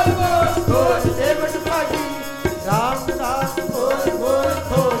बोल बोल खोजते बड़ भागी राम राम बोल बोल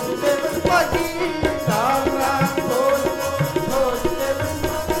खोजते बड़ भागी राम राम बोल बोल खोजते बड़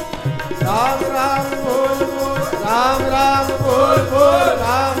राम राम बोल बोल राम राम बोल बोल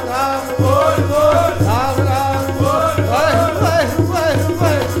राम राम बोल बोल राम राम बोल वह वह वह वह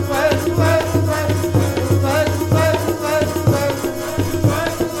वह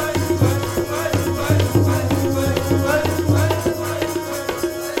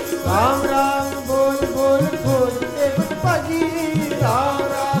राम राम बोल बोल खोजते बड़ भागी राम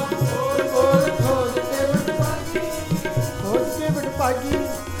राम बोल बोल खोजते बड़ भागी खोजते बड़ भागी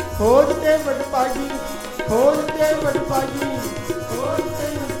खोजते बड़ भागी खोजते बड़ भागी खोजते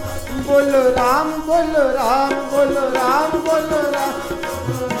बोलो राम बोलो राम बोलो राम बोलो राम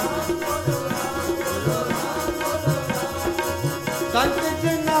संत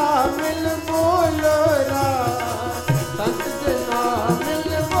जना मिल बोलो राम संत जना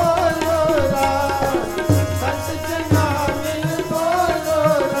मिल बोलो राम संत जना मिल बोलो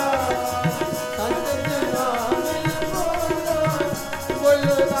राम संत जना मिल बोलो राम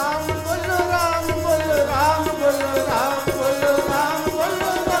बोलो राम बोलो राम बोलो राम बोलो राम बोलो राम बोलो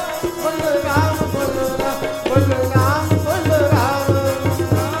राम बोलो राम बोलो राम बोलो राम बोलो राम बोलो राम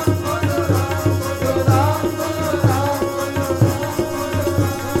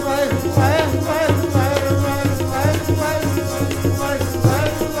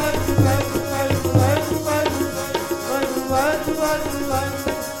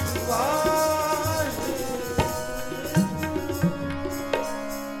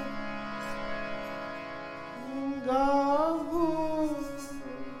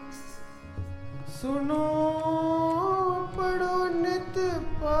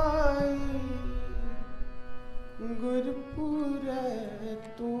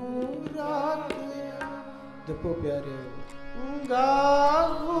तू राखिया। जपो प्यारे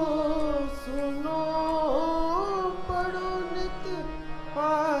गावो सुनो पढ़ो नित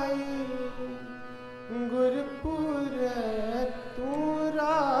पाई गुरपुर तू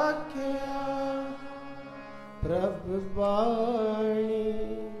राखिया। प्रभ बाणी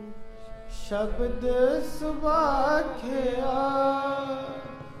शब्द सुबाखिया।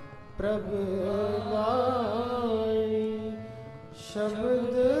 प्रभ बाणी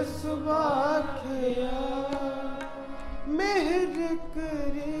शब्द सुबाखिया। मेहर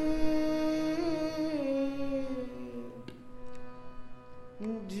करे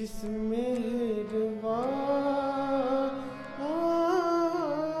जिस मेहरबान।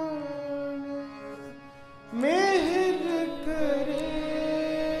 मेहर करे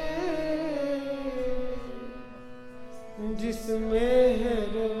जिस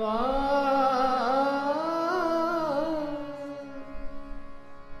मेहरबान।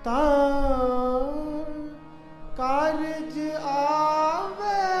 ता कारज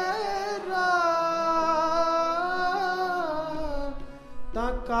आवेरा। ता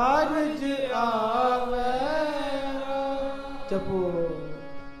कारज आवेरा। जपो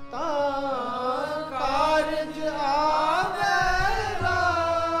ता कारज आवेरा।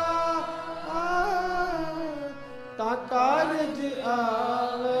 ता कारज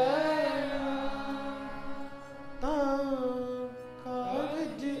आवेरा। ता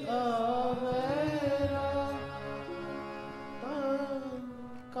कारज आवेरा। ता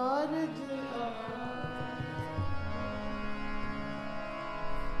कारज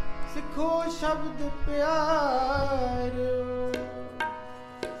सिखो शब्द प्यार।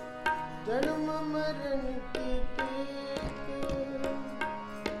 जन्म मरण की टेक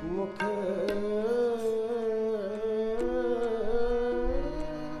मुख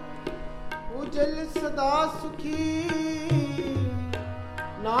उजल सदा सुखी।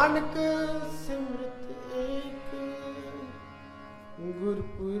 नानक सिमरत एक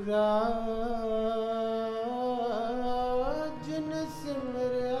गुरपुरा जिन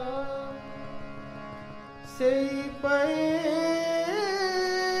सिमरया। सेई पए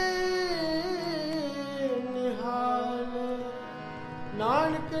निहाल।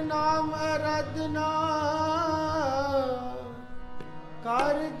 नानक नाम आराधना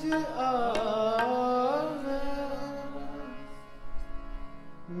कारज आवे।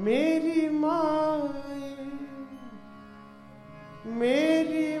 मेरी माए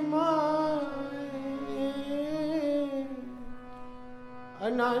मेरी माए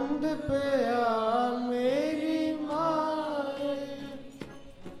आनंद पया। मेरी माए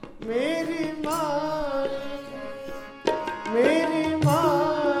मेरी माए मेरी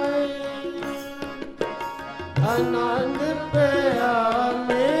माए आनंद पया।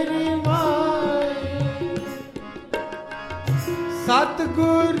 मेरी माए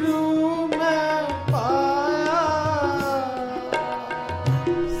सतगुरु मैं पाया।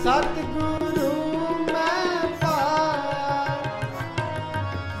 सतगुरु मैं पाया।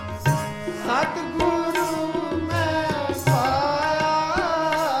 सतगुरु मैं पाया।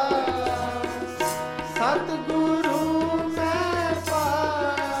 सतगुरु मैं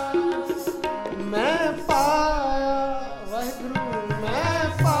पाया। मैं पाया वाहिगुरु मैं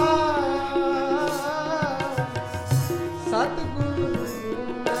पाया। सतगुरु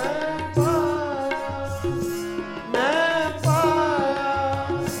मैं पाया। मैं पाया।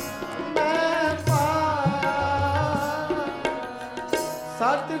 मैं पाया।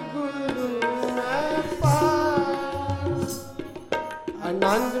 सतगुरु मैं पाया।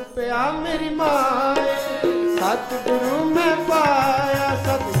 आनंद पिया मेरी माए। सतगुरु मैं पाया।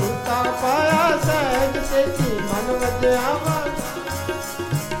 सतगुरु ता पाया सहज तेजी मन वजया।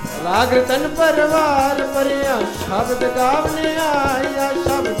 राग तन परवार परिया शब्द गावने आया।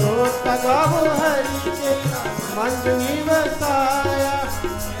 शब्दों का गावो हरि के मन में वसाया।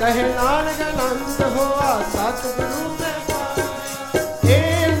 कहे नानक आनंद होआ सतगुरु में पाया। हे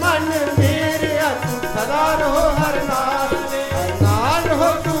मन मेरे तू सदा रहो हर नाम। हर नाम हो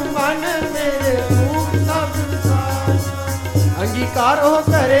तू मन मेरे रूप सब सार। अंगीकार हो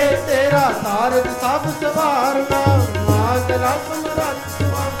करे तेरा तारक सब सवारना। मात रसम रस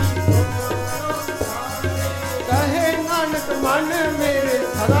कहे नानक मन मेरे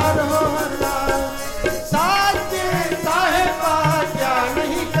सदा रहो हर नाम। साचे साहेबा क्या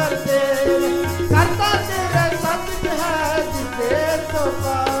नहीं करते। करता तेरा सत्य है जिसे तो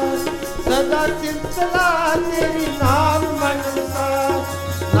पास। सदा चिंतला तेरी नाम मन सा।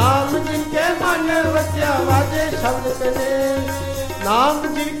 नाम जिनके मन वस्या वाजे शब्द कने। नाम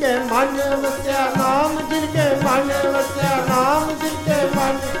जिनके मन वस्या। नाम जिनके मन वस्या। नाम जिनके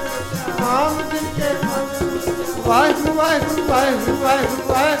मन। नाम जिनके मन ਵਾਹਿਗੁਰੂ ਵਾਹਿਗੁਰੂ ਵਾਹਿਗੁਰੂ ਵਾਹਿਗੁਰੂ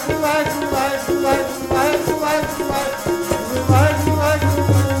ਵਾਹਿਗੁਰੂ ਵਾਹਿਗੁਰੂ ਵਾਹਿਗੁਰੂ ਵਾਹਿਗੁਰੂ ਵਾਹਿਗੁਰੂ ਵਾਹਿਗੁਰੂ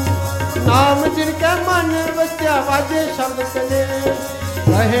ਵਾਹਿਗੁਰੂ ਨਾਮ ਜਿਨ ਕੈ ਮਨ ਵਸਿਆ ਵਾਜੇ ਸ਼ਬਦ ਕਲੇ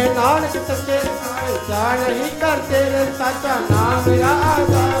ਕਹੇ ਨਾਨਕ ਸੱਚੇ ਜਾਣ ਹੀ ਕਰ ਤੇਰੇ ਸਾਚਾ ਨਾਮ ਮੇਰਾ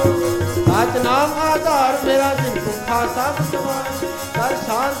ਆਧਾਰ ਸਾਚ ਨਾਮ ਆਧਾਰ ਮੇਰਾ ਜਿਨ ਭੁੱਖਾ ਸਭ ਸਮਾਨ ਕਰ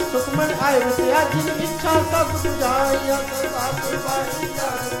ਸ਼ਾਂਤ ਸੁਖਮਨ ਆਏ ਵਸਿਆ ਜਿਨ ਇੱਛਾ ਸਭ ਪੁਜਾਈਆ ਸਰਦਾਰ ਕੁਰਬਾਨੀ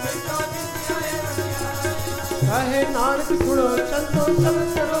ਕਹੇ ਨਾਨਕ ਸੁਣੋ ਸੰਤੋ ਸਭ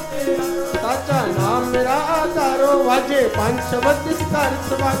ਕਰੋ ਸਾਚਾ ਨਾਮ ਮੇਰਾ ਆਧਾਰੋ ਵਾਜੇ ਪੰਜ ਸ਼ਬਦ ਇਸ ਘਰ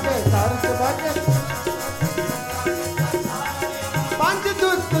ਸਵਾਗੇ ਘਰ ਸਵਾਗੇ ਪੰਜ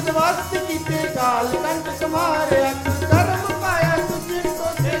ਦੁਸ਼ਟ ਦਵਸਤ ਕੀਤੇ ਕਾਲ ਕੰਟ ਕਮਾਰਿਆ ਕਰਮ ਪਾਇਆ ਤੁਝ ਕੋ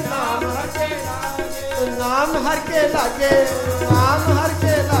ਤੇ ਨਾਮ ਹਰ ਕੇ ਲਾਗੇ ਨਾਮ ਹਰ ਕੇ ਲਾਗੇ ਨਾਮ ਹਰ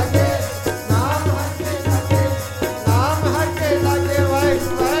ਕੇ ਲਾਗੇ ਨਾਮ ਹਰ ਕੇ ਲਾਗੇ ਨਾਮ ਹਰ ਕੇ ਲਾਗੇ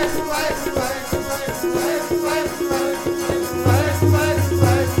ਵਾਹਿਗੁਰੂ ਵਾਹਿਗੁਰੂ ਵਾਹਿਗੁਰੂ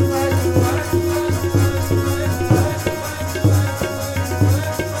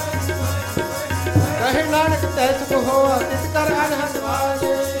ਕਹੇ ਨਾਨਕ ਤੈ ਸੁਖ ਹੋਆ ਤਿਸ ਕਰ ਅਨਹਦ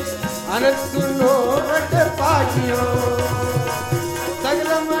ਵਾਲੇ ਅਨੰਦ ਸੁਨੋ ਰਟ ਪਾਜਿਓ ਸਗਲ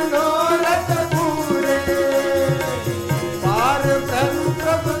ਮਨੋਰਥ ਪੂਰੇ ਪਾਰ ਬ੍ਰਹਮ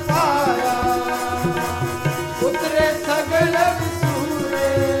ਪ੍ਰਭ ਪਾਇਆ ਉਤਰੇ ਸਗਲ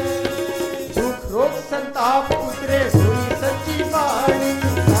ਵਿਸੂਰੇ ਦੁਖ ਰੋਗ ਸੰਤਾਪ ਉਤਰੇ ਹੋਈ ਸੱਚੀ ਬਾਣੀ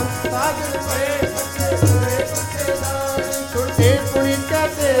ਸਾਜਨ ਪਏ ਸੱਚੇ ਹੋਏ ਸੱਚੇ ਦਾਨੀ ਸੁਣਦੇ ਪੁਣੀ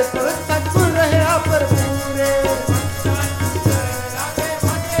ਕਹਤੇ ਪਰ ਸਤਿਗੁਰ ਰਹਿਆ ਭਰਪੂਰੇ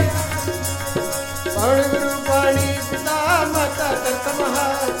ਪਵਨ ਗੁਰੂ ਬਾਣੀ ਪਿਤਾ ਮਾਤਾ ਤਰਕ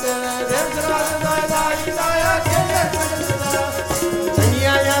ਮਹਾਤ ਦੇਵ ਜਰਾਜ ਦਾਇ ਦਾਇਆ ਖੇਲੇ ਸਗਲ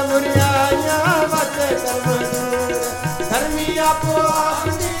ਦੁਨੀਆ ਮੁਰੀਆ ਵਾਤੇ ਕਰਮ ਧਰਮੀ ਆਪੋ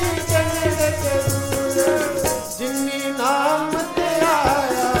ਆਪਣੀ ਚੰਨੇ ਦੇ ਦੂਰ ਜਿਨੀ ਨਾਮ ਤੇ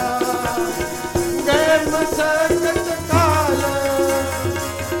ਆਇਆ ਗਏ ਮਸਕਤ ਕਾਲ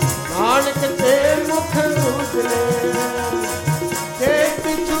ਨਾਨਕ ਤੇ ਮੁਖ ਉਜਲੇ ਤੇ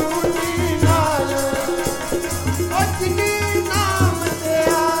ਪਿਛੂਟੀ ਨਾਲ ਉਹ ਜਿਨੀ ਨਾਮ ਤੇ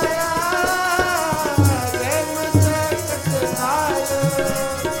ਆਇਆ ਗਏ ਮਸਕਤ ਕਾਲ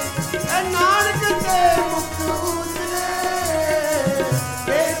ਨਾਨਕ ਤੇ ਮੁਖ ਉਜਲੇ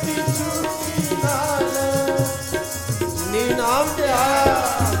ਤੇ ਪਿਛੂਟੀ ਨਾਲ ਨੀ ਨਾਮ ਤੇ ਆਇਆ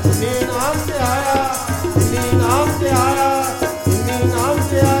ਨੀ ਨਾਮ ਤੇ ਆਇਆ ਨੀ ਨਾਮ ਤੇ ਆਇਆ ਨੀ ਨਾਮ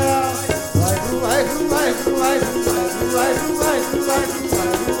ਤੇ ਆਇਆ ਵਾਹਿਗੁਰੂ ਵਾਹਿਗੁਰੂ ਵਾਹਿਗੁਰੂ ਵਾਹਿਗੁਰੂ ਵਾਹਿਗੁਰੂ ਵਾਹਿਗੁਰੂ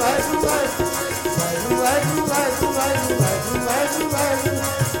ਵਾਹਿਗੁਰੂ ਵਾਹਿਗੁਰੂ ਵਾਹਿਗੁਰੂ ਵਾਹਿਗੁਰੂ ਵਾਹਿਗੁਰੂ ਵਾਹਿਗੁਰੂ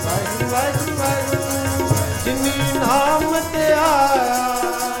ਵਾਹਿਗੁਰੂ ਵਾਹਿਗੁਰੂ ਵਾਹਿਗੁਰੂ ਜਿਨੀ ਨਾਮ ਤੇ ਆਇਆ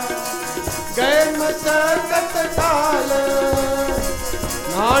ਗਏ ਮਸਕਤ ਕਾਲ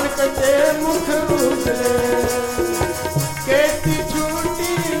ਨਾਨਕ ਤੇ ਮੁਖ ਉਜਲੇ ਕੇਤੀ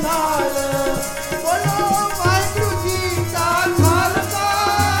ਛੂਟੀ ਨਾਲ ਬੋਲੋ ਵਾਹਿਗੁਰੂ ਜੀ ਕਾ ਖਾਲਸਾ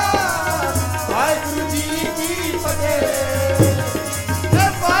ਵਾਹਿਗੁਰੂ ਜੀ ਕੀ ਫਤਿਹ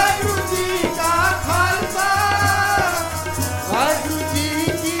ਵਾਹਿਗੁਰੂ ਜੀ ਕਾ ਖਾਲਸਾ ਵਾਹਿਗੁਰੂ ਜੀ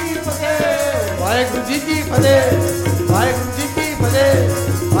ਕੀ ਫਤਿਹ ਵਾਹਿਗੁਰੂ ਜੀ ਕੀ ਫਤਿਹ ਵਾਹਿਗੁਰੂ ਜੀ ਕੀ ਫਤਿਹ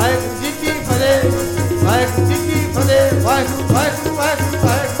ਵਾਹਿਗੁਰੂ ਜੀ ਕੀ ਫਤਿਹ ਵਾਹਿਗੁਰੂ ਜੀ ਕੀ ਫਤਿਹ ਵਾਹਿਗੁਰੂ ਵਾਹਿਗੁਰੂ ਵਾਹਿਗੁਰੂ ਵਾਹਿਗੁਰੂ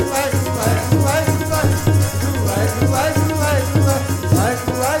ਵਾਹਿਗੁਰੂ ਵਾਹਿਗੁਰੂ ਵਾਹਿਗੁਰੂ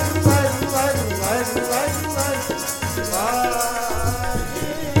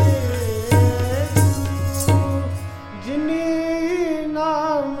ਜਿਨੀ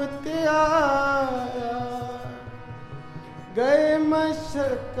ਨਾਮ ਤੇ ਆਇਆ ਗਏ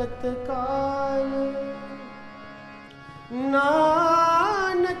ਮਸ਼ਕਤ ਕਾਲ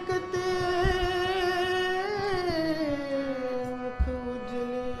ਨਾਨਕ ਤੇ ਮੁਖ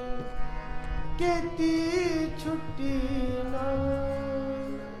ਉਜਲੇ ਕੇਤੀ